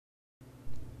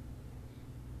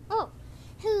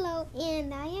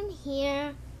And I am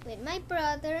here with my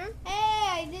brother.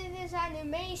 Hey, I did this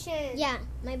animation. Yeah,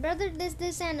 my brother does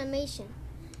this animation.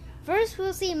 First,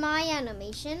 we'll see my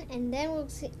animation, and then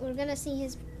we're gonna see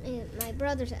my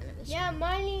brother's animation. Yeah,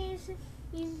 mine is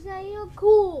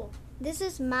cool. This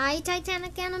is my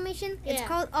Titanic animation. Yeah. It's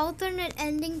called Alternate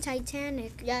Ending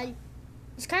Titanic. Yeah,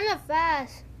 it's kind of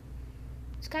fast.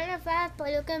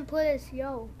 But you can put it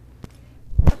slow.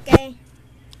 Okay.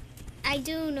 I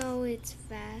do know it's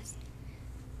fast.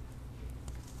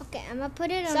 Okay, I'm gonna put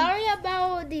it on. Sorry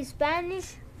about the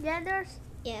Spanish letters.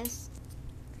 Yes.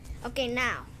 Okay,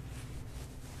 now.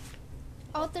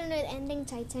 Alternate Ending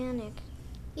Titanic.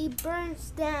 It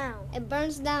burns down. It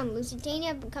burns down.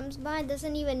 Lusitania comes by,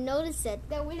 doesn't even notice it.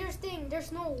 The weirdest thing,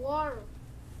 there's no water.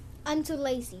 I'm too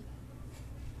lazy.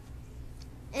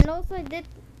 And also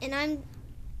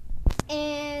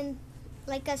and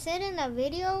like I said in the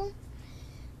video,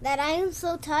 that I am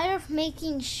so tired of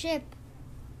making ship.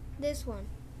 This one.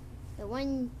 The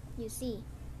one you see.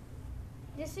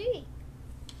 You see?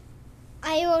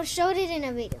 I showed it in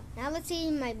a video. Now let's see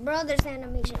my brother's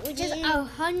animation, which is Yeah.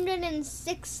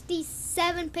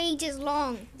 167 pages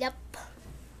long. Yep.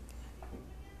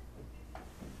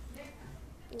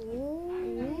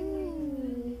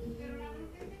 Ooh.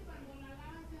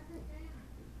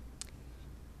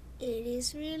 It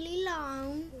is really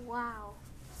long. Wow.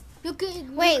 Look at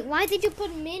Wait, why did you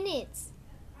put minutes?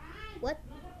 What?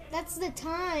 That's the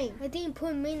time. I didn't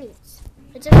put minutes.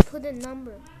 I just put a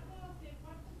number.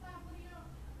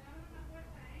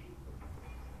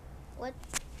 What?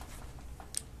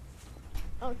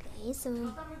 Okay, so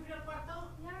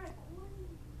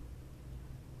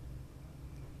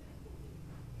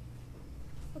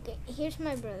okay, here's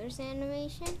my brother's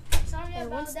animation. Sorry And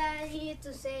about once- that. I needed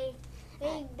to say.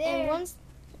 Hey, And there. once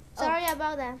Sorry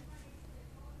about that.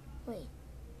 wait.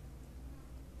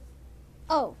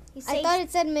 Oh, He I says- thought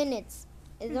it said minutes.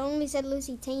 It only said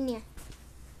Lusitania.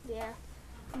 Yeah.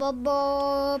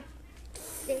 Bob.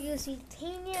 The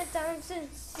Lusitania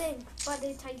doesn't sink, but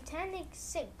the Titanic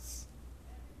sinks.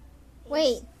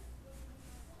 Wait.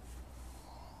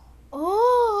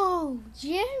 Oh,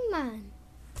 German.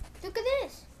 Look at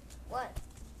this. What?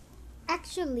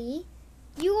 Actually,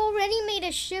 you already made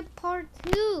a ship part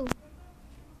 2.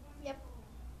 Yep.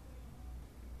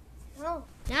 No.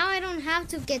 Now I don't have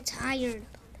to get tired.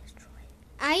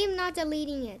 I am not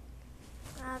deleting it.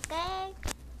 Okay.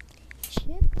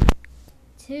 Ship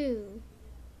 2.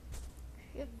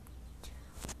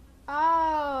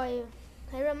 Oh,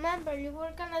 I remember you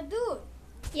were gonna do it.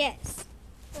 Yes.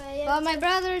 But But my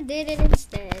brother did it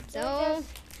instead. So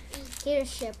just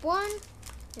here's ship 1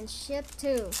 and ship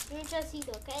 2. you just eat,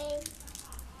 okay?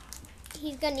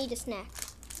 He's gonna need a snack.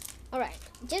 Alright,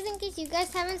 just in case you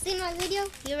guys haven't seen my video,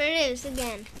 here it is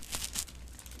again.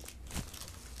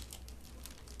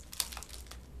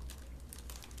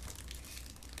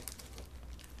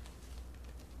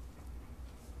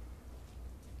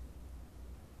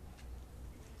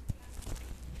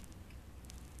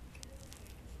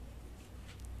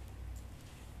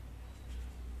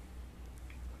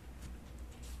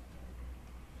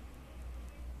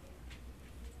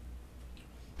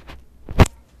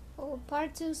 Oh,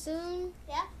 part 2 soon?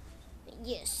 Yeah.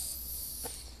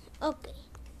 Yes. Okay.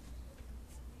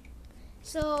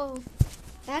 So,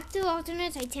 back to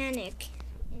alternate Titanic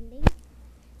ending.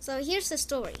 So here's the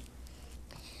story.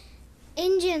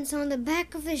 Engines on the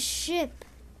back of the ship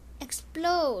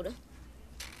explode.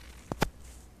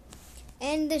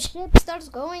 And the ship starts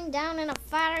going down in a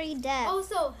fiery death.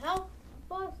 Also, help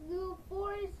us do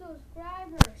 40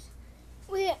 subscribers.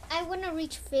 I want to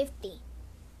reach 50.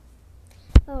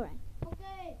 Alright.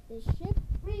 Okay. The ship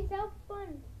Please help us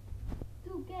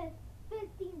to get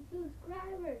 15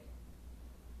 subscribers.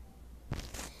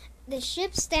 The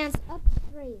ship stands up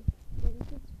straight. There's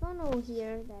this funnel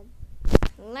here that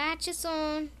latches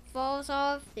on, falls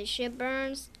off, the ship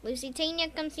burns. Lusitania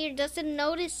comes here, doesn't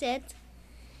notice it,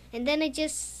 and then it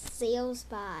just sails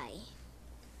by.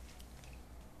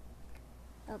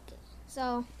 Okay,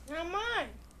 so Not mine.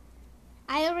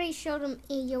 I already showed them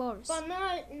yours. But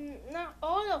not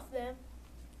all of them.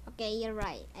 Okay, you're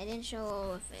right. I didn't show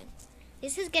all of it.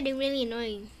 This is getting really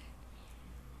annoying.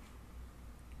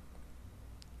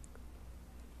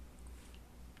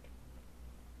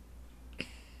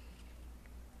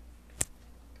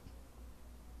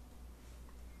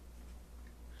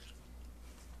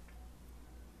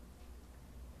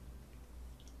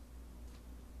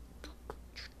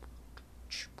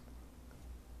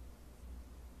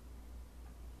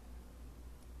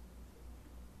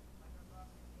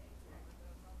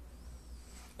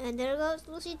 And there goes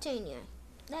Lusitania.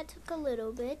 That took a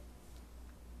little bit.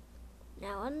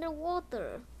 Now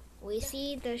underwater, we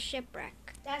see the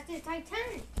shipwreck. That's the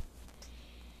Titanic.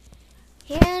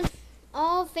 And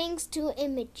all thanks to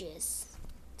images.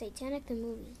 Titanic the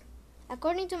movie.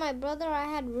 According to my brother, I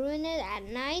had ruined it at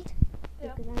night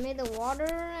because I made the water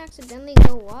accidentally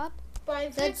go up.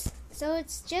 So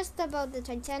it's just about the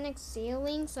Titanic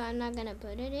sailing, so I'm not gonna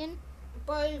put it in.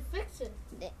 But you fix it.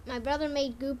 My brother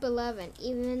made Goop 11,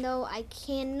 even though I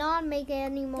cannot make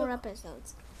any more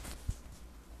episodes.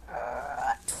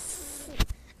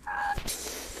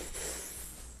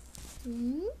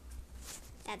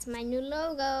 That's my new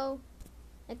logo.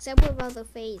 Except without the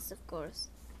face, of course.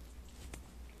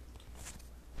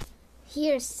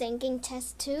 Here's sinking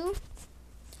test 2.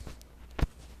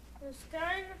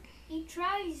 He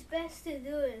tried his best to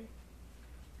do it.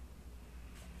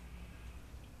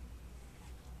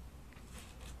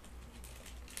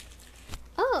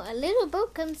 Oh, a little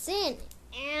boat comes in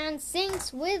and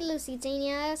sinks with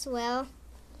Lusitania as well.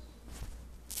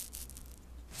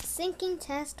 Sinking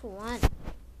test 1.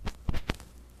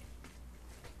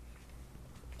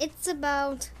 It's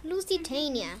about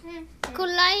Lusitania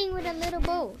colliding with a little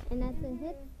boat, and that's a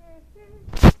hit.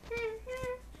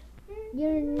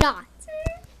 You're not.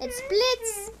 It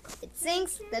splits, it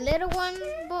sinks, the little one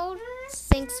boat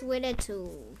sinks with it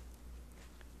too.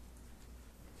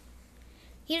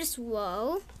 Here's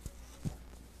Whoa.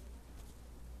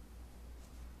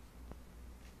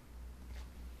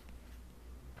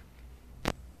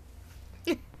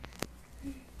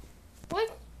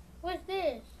 What's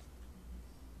this?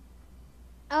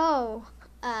 Oh,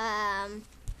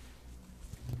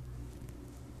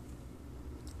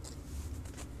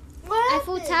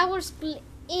 Eiffel Tower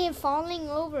falling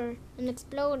over and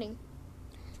exploding.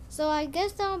 So I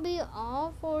guess that'll be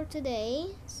all for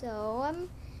today. So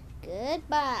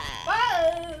goodbye.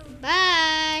 Bye.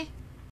 Bye.